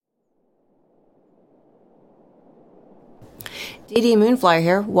Dee Moonflyer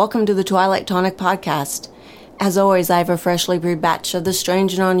here. Welcome to the Twilight Tonic podcast. As always, I have a freshly brewed batch of the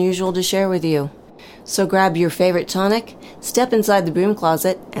strange and unusual to share with you. So grab your favorite tonic, step inside the broom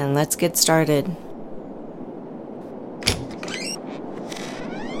closet, and let's get started.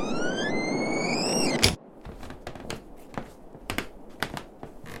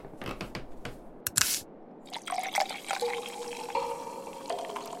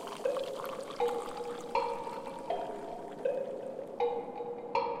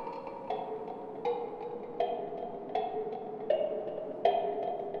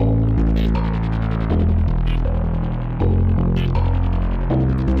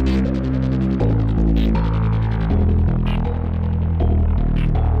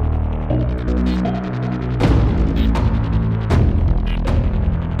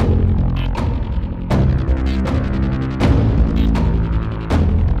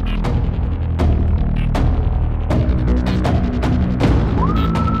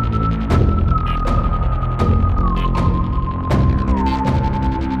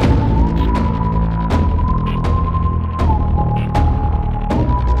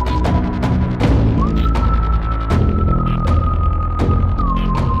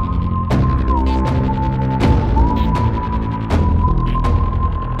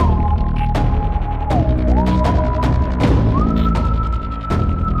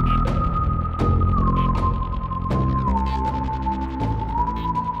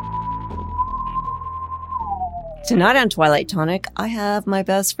 Tonight on Twilight Tonic, I have my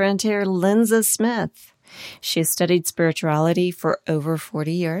best friend here, Linza Smith. She has studied spirituality for over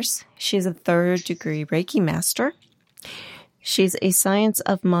 40 years. She's a third-degree Reiki master. She's a science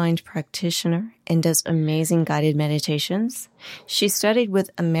of mind practitioner and does amazing guided meditations. She studied with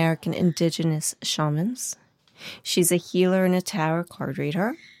American indigenous shamans. She's a healer and a tarot card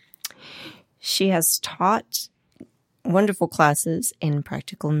reader. She has taught wonderful classes in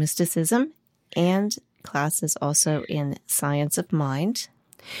practical mysticism and classes also in science of mind.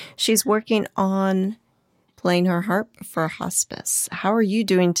 She's working on playing her harp for hospice. How are you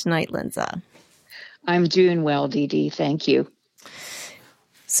doing tonight, Linza? I'm doing well, Dee Dee. Thank you.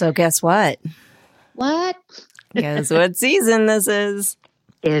 So guess what? What? Guess what season this is?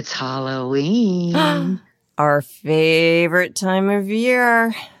 It's Halloween. Our favorite time of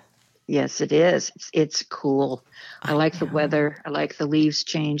year. Yes, it is. It's cool. I like the weather. I like the leaves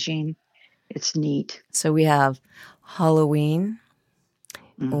changing. It's neat. So we have Halloween,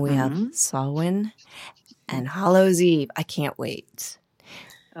 we have Samhain, and Hallows Eve. I can't wait.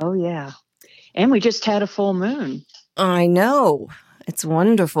 Oh, yeah. And we just had a full moon. I know. It's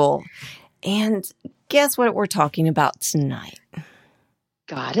wonderful. And guess what we're talking about tonight?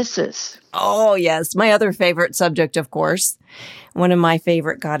 Goddesses. Oh, yes. My other favorite subject, of course. One of my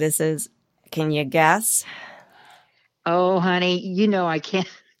favorite goddesses. Can you guess? Oh, honey, you know I can't.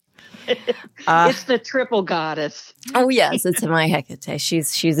 It's the triple goddess. Oh, yes. It's my Hecate.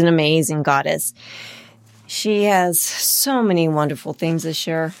 She's an amazing goddess. She has so many wonderful things this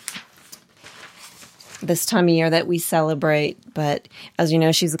year. This time of year that we celebrate. But as you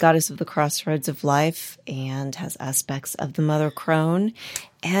know, she's the goddess of the crossroads of life and has aspects of the mother crone.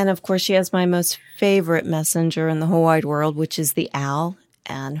 And of course, she has my most favorite messenger in the whole wide world, which is the owl,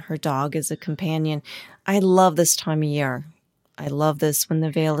 and her dog is a companion. I love this time of year. I love this when the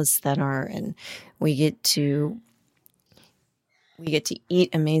veil is thinner and we get to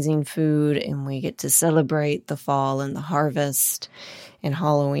eat amazing food and we get to celebrate the fall and the harvest and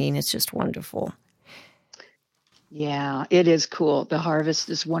Halloween. It's just wonderful. Yeah, it is cool. The harvest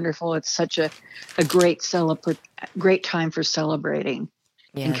is wonderful. It's such a great great time for celebrating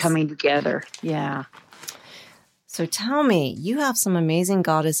and coming together. Yeah. So tell me, you have some amazing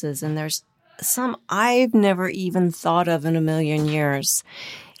goddesses, and there's some I've never even thought of in a million years.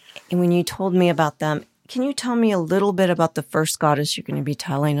 And when you told me about them, can you tell me a little bit about the first goddess you're going to be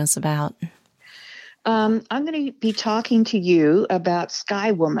telling us about? I'm going to be talking to you about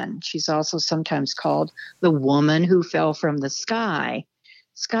Sky Woman. She's also sometimes called the woman who fell from the sky.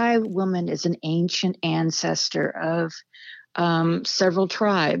 Sky Woman is an ancient ancestor of several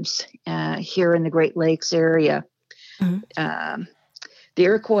tribes here in the Great Lakes area. Mm-hmm. The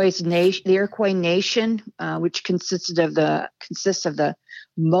Iroquois Nation, which consists of the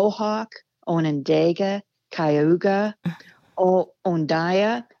Mohawk, Onondaga, Cayuga,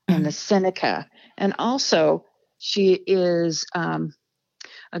 Onondaga, and the Seneca. And also, she is a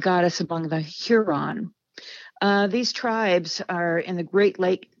goddess among the Huron. These tribes are in the Great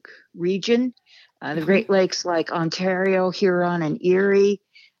Lake region, the Great Lakes like Ontario, Huron, and Erie.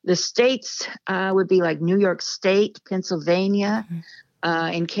 The states would be like New York State, Pennsylvania,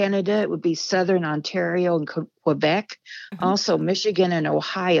 In Canada, it would be southern Ontario and Quebec. Mm-hmm. Also, Michigan and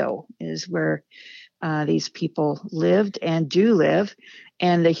Ohio is where these people lived and do live.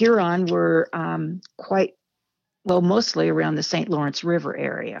 And the Huron were mostly around the St. Lawrence River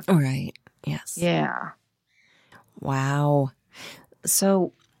area. All right. Yes. Yeah. Wow.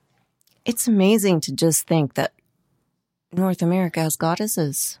 So it's amazing to just think that North America has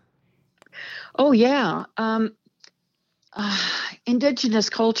goddesses. Oh, yeah. Indigenous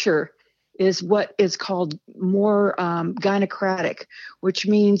culture is what is called more gynocratic, which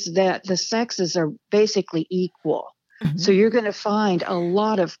means that the sexes are basically equal. Mm-hmm. So you're going to find a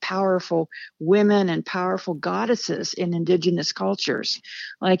lot of powerful women and powerful goddesses in indigenous cultures.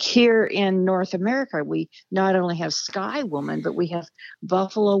 Like here in North America, we not only have Sky Woman, but we have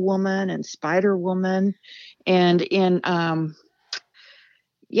Buffalo Woman and Spider Woman. And in,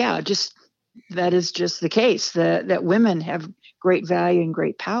 that is just the case, that women have great value and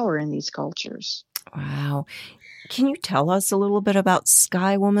great power in these cultures. Wow. Can you tell us a little bit about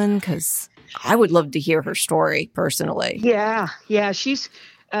Sky Woman? Because I would love to hear her story personally. Yeah. She's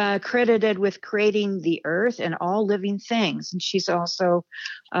credited with creating the earth and all living things. And she's also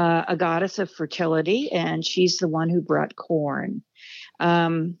a goddess of fertility, and she's the one who brought corn.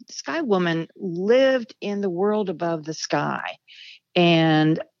 Sky Woman lived in the world above the sky,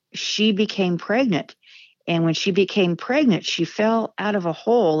 and she became pregnant. And when she became pregnant, she fell out of a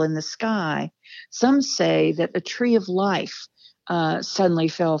hole in the sky. Some say that the tree of life suddenly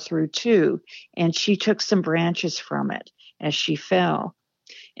fell through too, and she took some branches from it as she fell.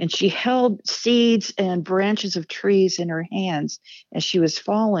 And she held seeds and branches of trees in her hands as she was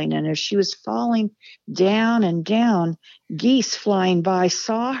falling. And as she was falling down and down, geese flying by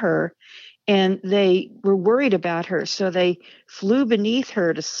saw her, and they were worried about her. So they flew beneath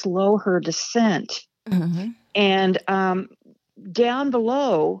her to slow her descent. Mm-hmm. And down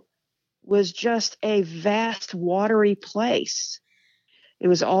below was just a vast watery place. It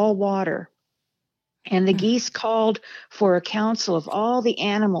was all water. And the geese called for a council of all the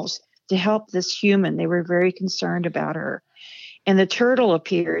animals to help this human. They were very concerned about her. And the turtle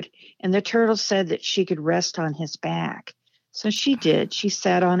appeared, and the turtle said that she could rest on his back. So she did. She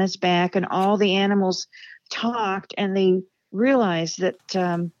sat on his back, and all the animals talked, and they realized that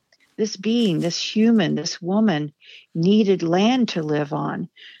this being, this human, this woman, needed land to live on.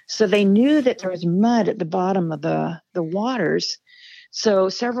 So they knew that there was mud at the bottom of the waters. So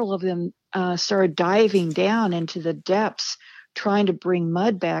several of them started diving down into the depths, trying to bring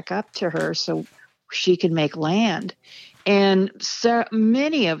mud back up to her so she could make land. And so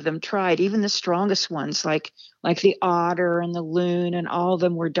many of them tried, even the strongest ones, like the otter and the loon, and all of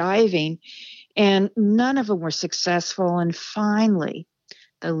them were diving, and none of them were successful. And finally,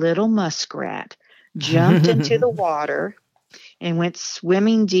 the little muskrat jumped into the water and went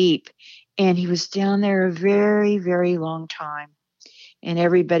swimming deep. And he was down there a very, very long time. And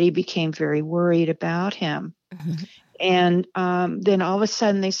everybody became very worried about him. Mm-hmm. And then all of a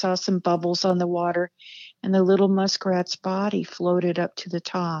sudden they saw some bubbles on the water, and the little muskrat's body floated up to the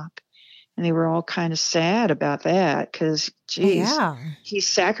top. And they were all kind of sad about that because, he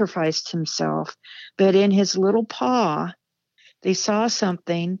sacrificed himself. But in his little paw, they saw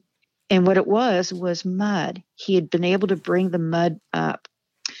something, and what it was mud. He had been able to bring the mud up.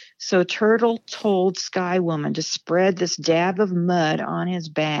 So Turtle told Sky Woman to spread this dab of mud on his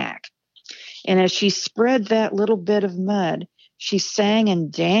back. And as she spread that little bit of mud, she sang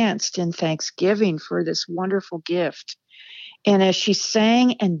and danced in thanksgiving for this wonderful gift. And as she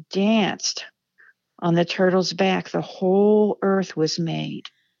sang and danced on the turtle's back, the whole earth was made,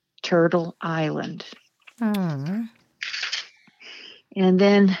 Turtle Island. Aww. And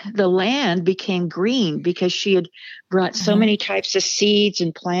then the land became green because she had brought so many types of seeds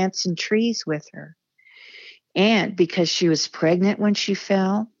and plants and trees with her. And because she was pregnant when she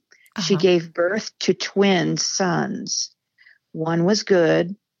fell, she gave birth to twin sons. One was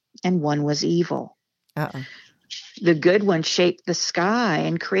good and one was evil. The good one shaped the sky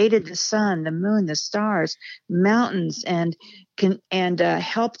and created the sun, the moon, the stars, mountains, and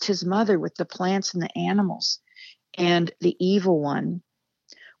helped his mother with the plants and the animals. And the evil one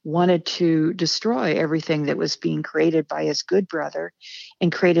wanted to destroy everything that was being created by his good brother,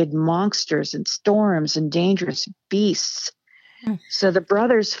 and created monsters and storms and dangerous beasts. So the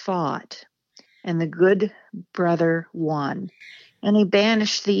brothers fought, and the good brother won. And he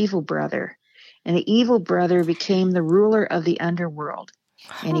banished the evil brother. And the evil brother became the ruler of the underworld.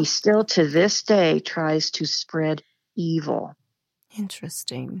 And he still to this day tries to spread evil.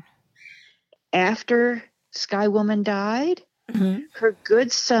 Interesting. After Sky Woman died, her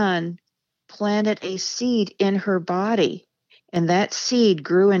good son planted a seed in her body, And that seed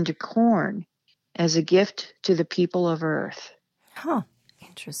grew into corn as a gift to the people of earth. Huh.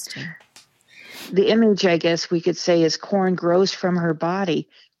 Interesting. The image, I guess we could say, is corn grows from her body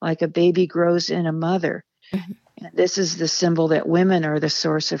like a baby grows in a mother. Mhm. And this is the symbol that women are the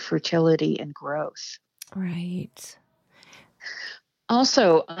source of fertility and growth. Right.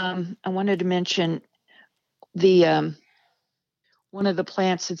 Also, I wanted to mention the one of the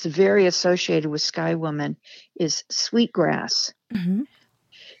plants that's very associated with Sky Woman is sweetgrass. Mm-hmm.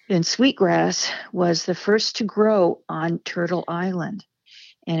 And sweetgrass was the first to grow on Turtle Island.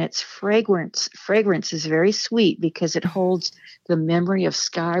 And its fragrance is very sweet because it holds the memory of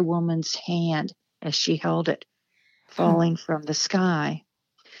Sky Woman's hand as she held it, falling from the sky.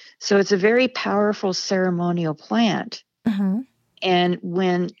 So it's a very powerful ceremonial plant. Mm-hmm. And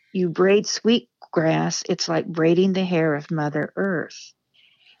when you braid sweetgrass, it's like braiding the hair of Mother Earth.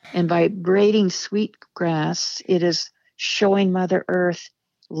 And by braiding sweetgrass, it is showing Mother Earth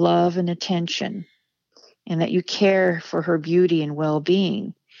love and attention, and that you care for her beauty and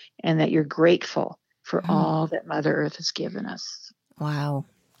well-being, and that you're grateful for all that Mother Earth has given us. Wow.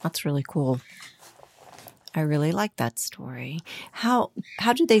 That's really cool. I really like that story. How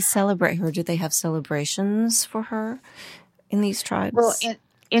do they celebrate her? Do they have celebrations for her in these tribes? Well,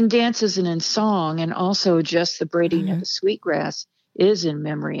 in dances and in song, and also just the braiding of the sweetgrass is in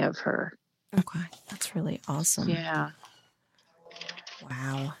memory of her. Okay. That's really awesome. Yeah.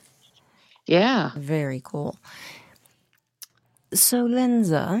 Wow. Yeah. Very cool. So,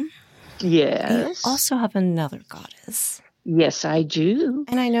 Linza, Yes. you also have another goddess. Yes, I do.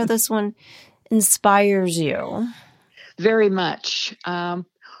 And I know this one inspires you. Very much.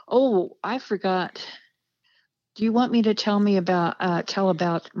 Oh, I forgot. Do you want me to tell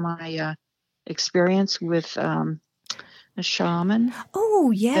about my experience with a shaman?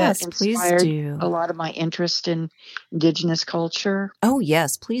 Oh, yes, That please inspired do. a lot of my interest in indigenous culture. Oh,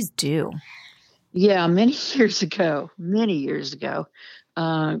 yes, please do. Yeah, many years ago.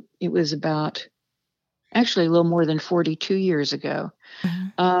 It was about, actually, a little more than 42 years ago.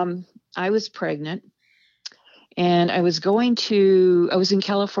 Mm-hmm. I was pregnant, and I was in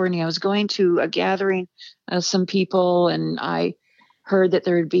California. I was going to a gathering of some people, and I heard that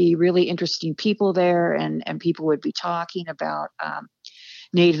there would be really interesting people there, and people would be talking about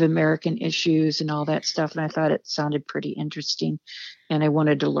Native American issues and all that stuff. And I thought it sounded pretty interesting, and I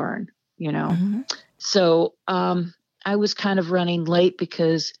wanted to learn, Mm-hmm. So I was kind of running late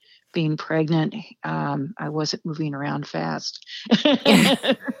because being pregnant, I wasn't moving around fast.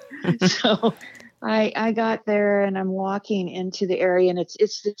 So I got there, and I'm walking into the area, and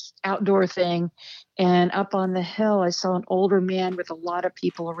it's this outdoor thing. And up on the hill, I saw an older man with a lot of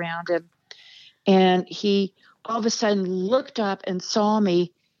people around him. And he all of a sudden looked up and saw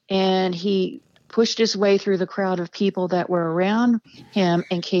me, and he pushed his way through the crowd of people that were around him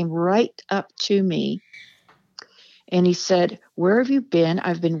and came right up to me. And he said, "Where have you been?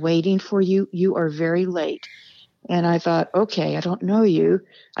 I've been waiting for you. You are very late." And I thought, okay, I don't know you.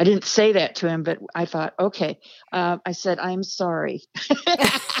 I didn't say that to him, but I thought, okay. I said, "I'm sorry."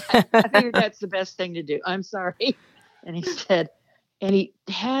 I figured that's the best thing to do. "I'm sorry." And he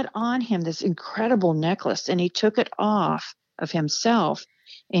had on him this incredible necklace, and he took it off of himself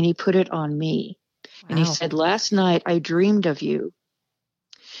and he put it on me. Wow. And he said, "Last night I dreamed of you.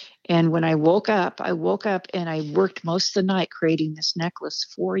 And when I woke up and I worked most of the night creating this necklace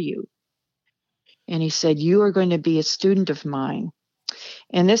for you." And he said, "You are going to be a student of mine."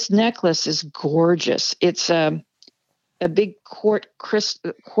 And this necklace is gorgeous. It's a big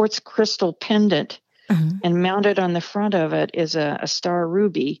quartz crystal pendant. Mm-hmm. And mounted on the front of it is a star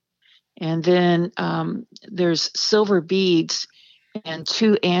ruby. And then there's silver beads and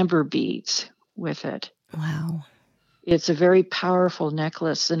 2 amber beads with it. Wow. It's a very powerful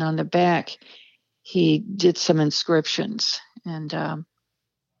necklace. And on the back, he did some inscriptions. And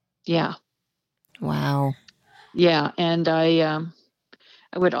yeah. Wow. Yeah. And I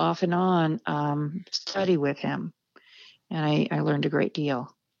would off and on study with him. And I learned a great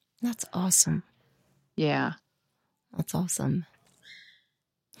deal. That's awesome. Yeah. That's awesome.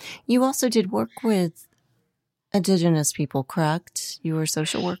 You also did work with Indigenous people, correct? You were a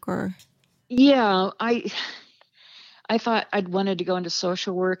social worker? Yeah, I thought I'd wanted to go into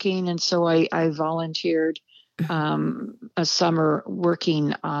social working, and so I volunteered a summer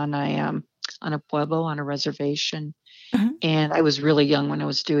working on a pueblo, on a reservation. Mm-hmm. And I was really young when I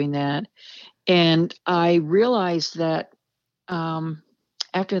was doing that. And I realized that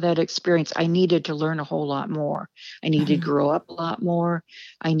after that experience, I needed to learn a whole lot more. I needed to grow up a lot more.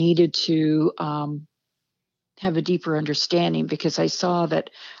 I needed to have a deeper understanding, because I saw that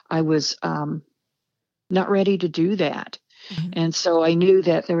I was not ready to do that. Mhm. And so I knew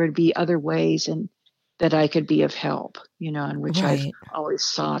that there would be other ways and that I could be of help, in which I've Right. always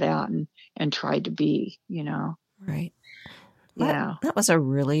sought out and tried to be. Right. That Yeah. that was a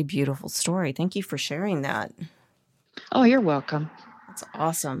really beautiful story. Thank you for sharing that. Oh, you're welcome. That's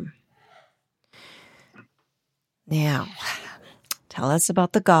awesome. Now, tell us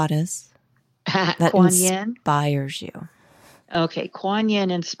about the goddess that Kuan Yin. inspires you. Okay, Kuan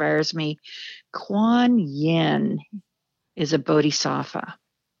Yin inspires me. Kuan Yin is a bodhisattva.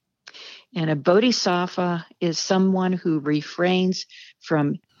 And a bodhisattva is someone who refrains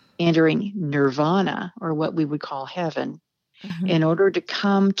from entering nirvana, or what we would call heaven, Mhm. in order to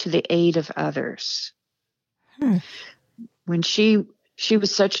come to the aid of others. Hmm. When she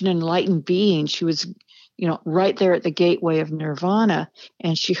was such an enlightened being, she was, right there at the gateway of nirvana,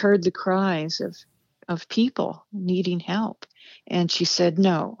 and she heard the cries of people needing help. And she said,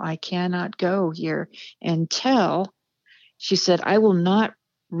 "No, I cannot go here until," she said, "I will not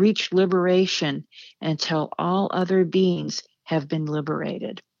reach liberation until all other beings have been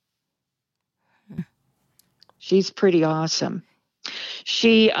liberated." She's pretty awesome.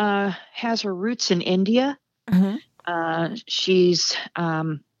 She has her roots in India. Mhm. She's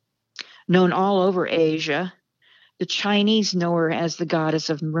known all over Asia. The Chinese know her as the goddess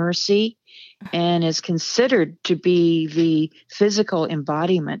of mercy and is considered to be the physical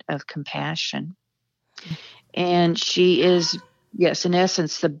embodiment of compassion. And she is, yes, in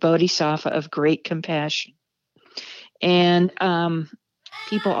essence, the bodhisattva of great compassion. And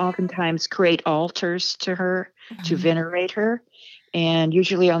people oftentimes create altars to her to Mhm. venerate her. And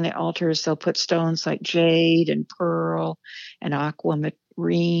usually on the altars, they'll put stones like jade and pearl and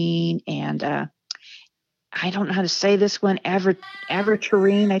aquamarine and I don't know how to say this one,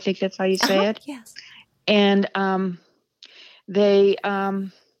 aventurine. I think that's how you say it. Yes. And they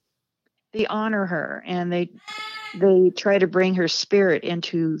honor her, and they try to bring her spirit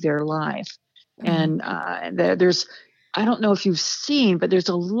into their life. Mhm. And there's, I don't know if you've seen, but there's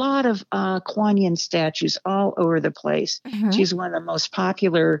a lot of Kuan Yin statues all over the place. Mhm. She's one of the most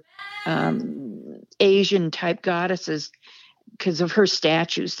popular Asian type goddesses because of her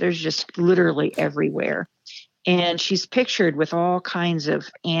statues. There's just literally everywhere. And she's pictured with all kinds of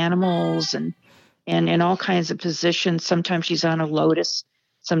animals and in all kinds of positions. Sometimes she's on a lotus,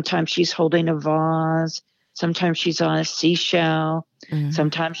 sometimes she's holding a vase, sometimes she's on a seashell, Mhm.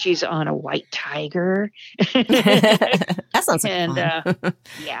 sometimes she's on a white tiger. That sounds like And fun.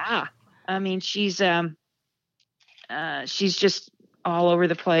 yeah, I mean, she's just all over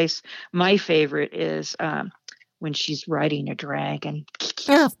the place. My favorite is when she's riding a dragon.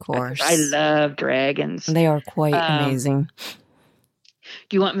 Of I course. love dragons. They are quite Um, amazing.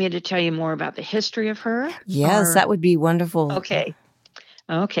 do you want me to tell you more about the history of her? Yes, Or that would be wonderful. okay.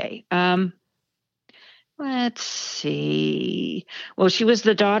 Let's see. Well, she was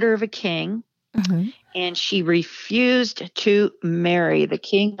the daughter of a king, Mhm. and she refused to marry. The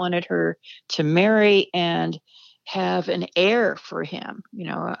king wanted her to marry and have an heir for him, a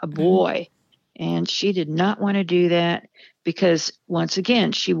Mhm. boy. And she did not want to do that because, once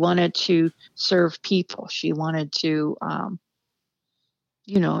again, she wanted to serve people. She wanted to,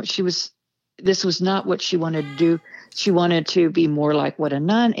 this was not what she wanted to do. She wanted to be more like what a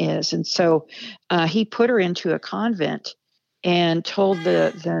nun is. And so he put her into a convent and told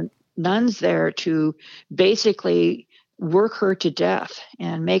the nuns there to basically work her to death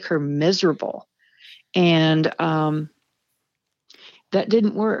and make her miserable. And that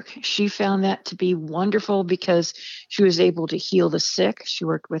didn't work. She found that to be wonderful because she was able to heal the sick. She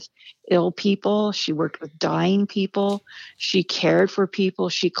worked with ill people. She worked with dying people. She cared for people.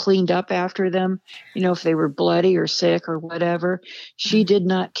 She cleaned up after them, if they were bloody or sick or whatever. She did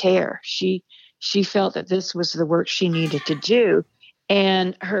not care. She felt that this was the work she needed to do.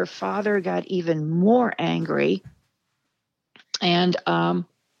 And her father got even more angry. And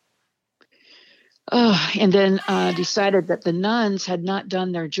and then decided that the nuns had not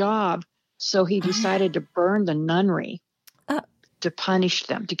done their job. So he Mhm. decided to burn the nunnery Uh, to punish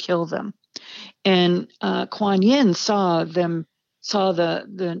them, to kill them. And Kuan Yin saw the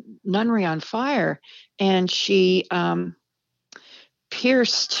nunnery on fire, and she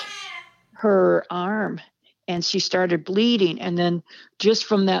pierced her arm and she started bleeding, and then just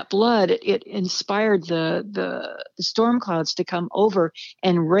from that blood it inspired the storm clouds to come over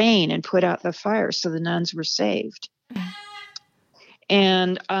and rain and put out the fire, so the nuns were saved.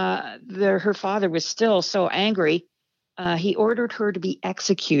 And her father was still so angry, he ordered her to be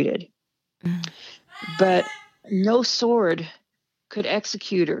executed, Mhm. but no sword could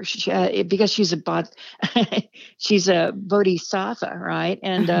execute her because she's a bodhisattva, right?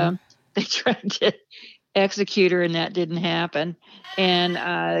 And Mhm. they tried to executor, and that didn't happen. And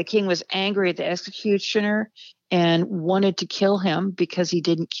the king was angry at the executioner and wanted to kill him because he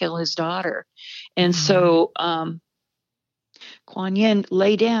didn't kill his daughter. And so Kuan Yin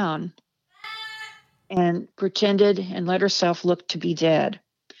lay down and pretended and let herself look to be dead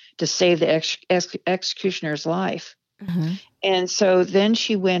to save the executioner's life. Mm-hmm. And so then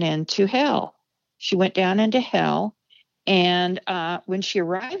she went into hell. She went down into hell. And when she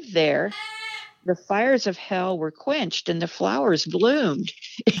arrived there, the fires of hell were quenched and the flowers bloomed.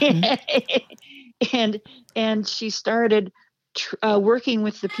 Mm-hmm. and she started working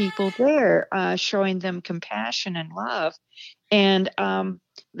with the people there, showing them compassion and love. And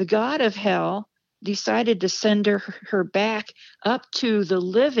the god of hell decided to send her back up to the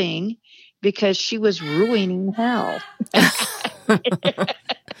living because she was ruining hell.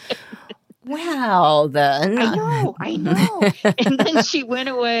 Wow, then. I know. And then she went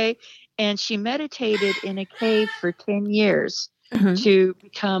away and she meditated in a cave for 10 years Mm-hmm. to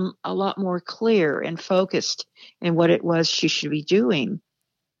become a lot more clear and focused in what it was she should be doing.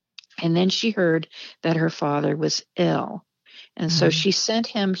 And then she heard that her father was ill. And so she sent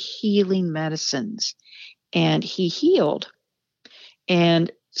him healing medicines and he healed. And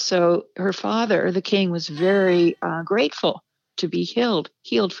so her father, the king, was very grateful to be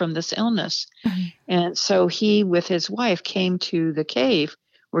healed from this illness. Mm-hmm. And so he, with his wife, came to the cave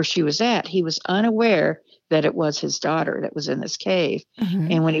where she was at. He was unaware that it was his daughter that was in this cave.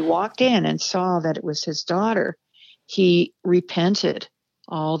 Mm-hmm. And when he walked in and saw that it was his daughter, he repented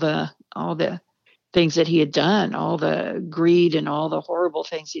all the things that he had done, all the greed and all the horrible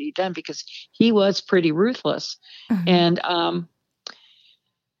things that he'd done, because he was pretty ruthless. Mm-hmm.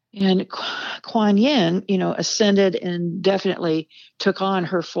 And Kuan Yin, ascended and definitely took on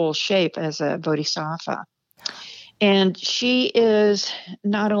her full shape as a bodhisattva. And she is,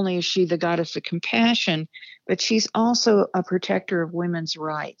 not only is she the goddess of compassion, but she's also a protector of women's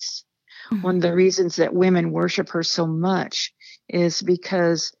rights. Mm-hmm. One of the reasons that women worship her so much is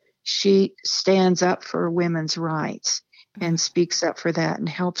because she stands up for women's rights and speaks up for that and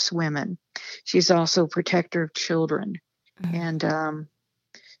helps women. She's also a protector of children. And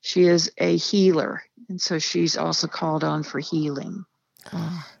she is a healer, and so she's also called on for healing.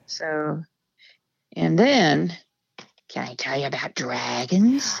 So, and then, can I tell you about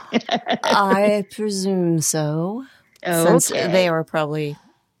dragons? I presume so. Since they are probably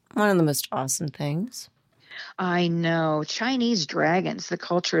one of the most awesome things. I know. Chinese dragons, the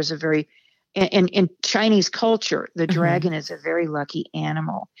culture is a very, in Chinese culture, the dragon is a very lucky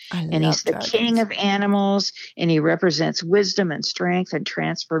animal. And he's the king of animals, and he represents wisdom and strength and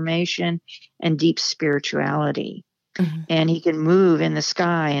transformation and deep spirituality. And he can move in the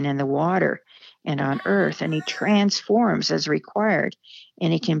sky and in the water and on earth, and he transforms as required,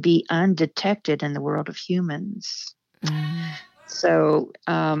 and he can be undetected in the world of humans. So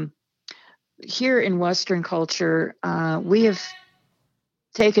here in Western culture, we have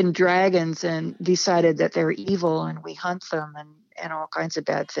taken dragons and decided that they're evil and we hunt them and all kinds of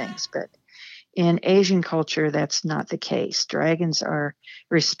bad things. But in Asian culture, that's not the case. Dragons are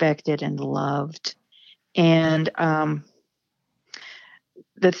respected and loved. And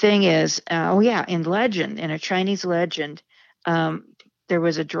the thing is, in legend, in a Chinese legend, there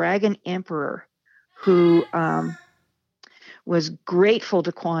was a dragon emperor who was grateful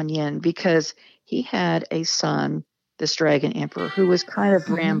to Kuan Yin because he had a son, this dragon emperor, who was kind of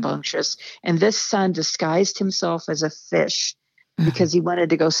rambunctious. And this son disguised himself as a fish because he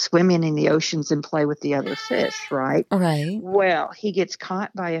wanted to go swimming in the oceans and play with the other fish, right? Right. Well, he gets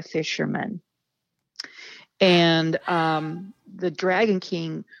caught by a fisherman. And the Dragon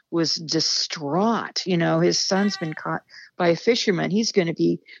King was distraught. His son's been caught by a fisherman. He's going to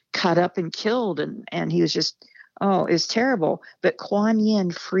be cut up and killed. And he was just, it's terrible. But Kuan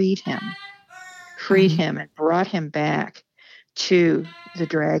Yin freed him and brought him back to the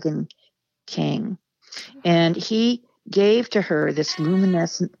Dragon King. And he gave to her this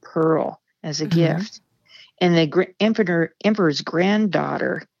luminescent pearl as a gift. And the emperor's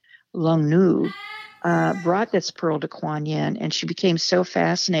granddaughter, Lung Nu, brought this pearl to Kuan Yin, and she became so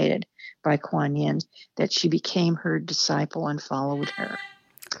fascinated by Kuan Yin that she became her disciple and followed her.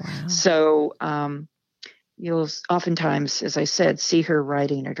 Wow. So you'll oftentimes, as I said, see her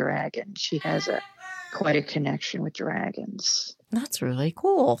riding a dragon. She has quite a connection with dragons. That's really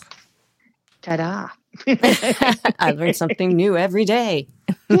cool. Ta-da. I learn something new every day.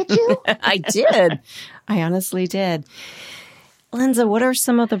 Did you? I did. I honestly did. Linza, what are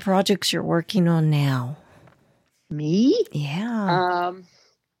some of the projects you're working on now? Me? Yeah.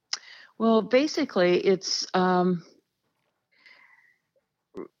 Well, basically, it's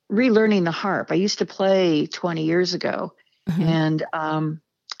relearning the harp. I used to play 20 years ago, and I'm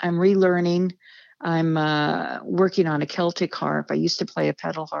relearning. I'm working on a Celtic harp. I used to play a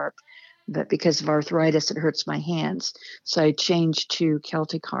pedal harp, but because of arthritis, it hurts my hands. So I changed to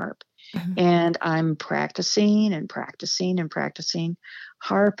Celtic harp. And I'm practicing and practicing and practicing.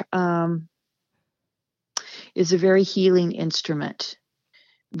 Harp is a very healing instrument,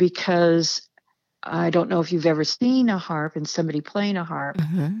 because I don't know if you've ever seen a harp and somebody playing a harp.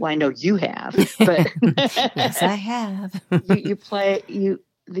 Well, I know you have, but yes, I have. you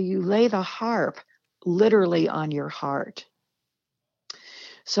lay the harp literally on your heart.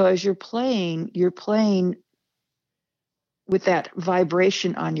 So as you're playing with that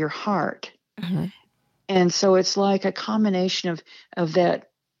vibration on your heart. And so it's like a combination of that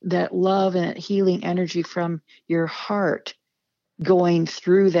love and that healing energy from your heart going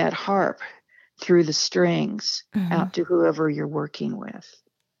through that harp, through the strings, out to whoever you're working with.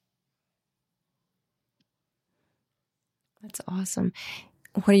 That's awesome.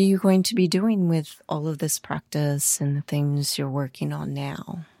 What are you going to be doing with all of this practice and the things you're working on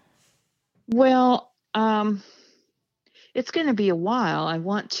now? Well, it's going to be a while. I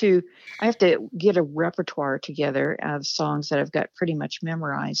have to get a repertoire together of songs that I've got pretty much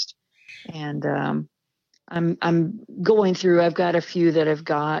memorized. And I'm going through, I've got a few that I've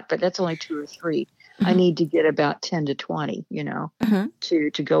got, but that's only 2 or 3. I need to get about 10 to 20,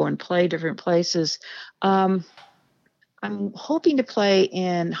 to go and play different places. I'm hoping to play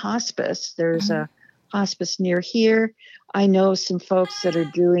in hospice. There's a hospice near here. I know some folks that are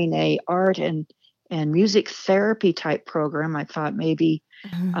doing a art and music therapy type program. I thought maybe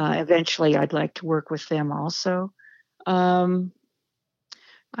eventually I'd like to work with them also. I'm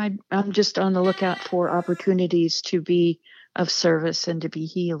just on the lookout for opportunities to be of service and to be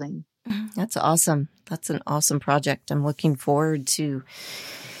healing. That's awesome. That's an awesome project. I'm looking forward to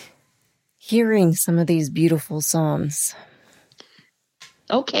hearing some of these beautiful psalms.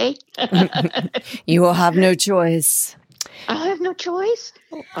 Okay. You will have no choice. I'll have no choice.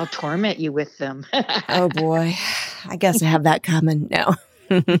 I'll torment you with them. Oh boy. I guess I have that coming now.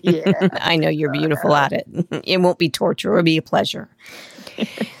 Yeah. I know you're beautiful at it. It won't be torture. It'll be a pleasure.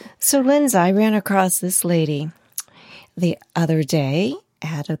 So, Lindsay, I ran across this lady the other day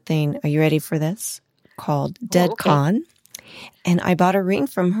at a thing. Are you ready for this? Called Dead Con. And I bought a ring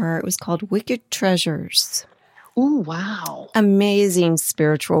from her. It was called Wicked Treasures. Ooh, wow. Amazing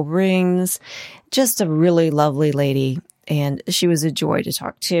spiritual rings. Just a really lovely lady. And she was a joy to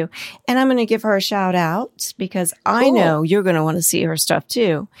talk to. And I'm going to give her a shout out because I know you're going to want to see her stuff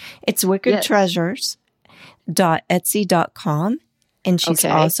too. It's wickedtreasures.etsy.com. And she's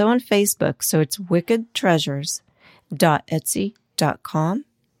also on Facebook. So it's wickedtreasures.etsy.com.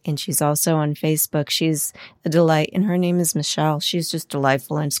 And she's also on Facebook. She's a delight. And her name is Michelle. She's just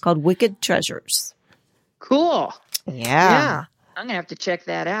delightful. And it's called Wicked Treasures. Cool. Yeah. I'm going to have to check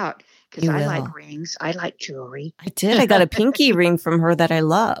that out because I like rings. I like jewelry. I did. I got a pinky ring from her that I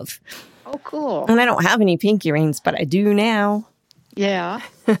love. Oh, cool. And I don't have any pinky rings, but I do now. Yeah.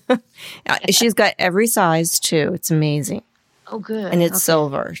 She's got every size too. It's amazing. Oh, good. And it's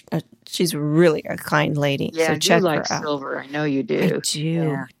silver. She's really a kind lady. Yeah, so check you like her out. Silver. I know you do. I do.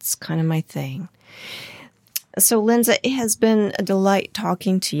 Yeah. It's kind of my thing. So, Lindsay, it has been a delight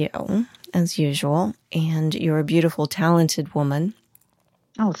talking to you, as usual. And you're a beautiful, talented woman.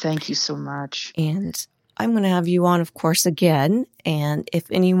 Oh, thank you so much. And I'm going to have you on, of course, again. And if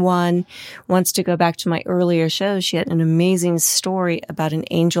anyone wants to go back to my earlier show, she had an amazing story about an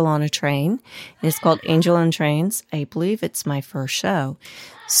angel on a train. And it's called Angel on Trains. I believe it's my first show.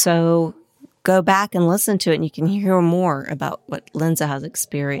 So go back and listen to it, and you can hear more about what Lindsay has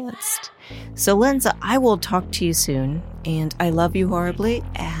experienced. So, Lindsay, I will talk to you soon. And I love you horribly.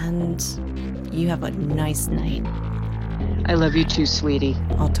 And you have a nice night. I love you too, sweetie.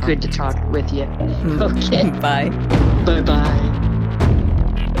 I'll talk Good to talk with you. Okay. Bye. Bye-bye.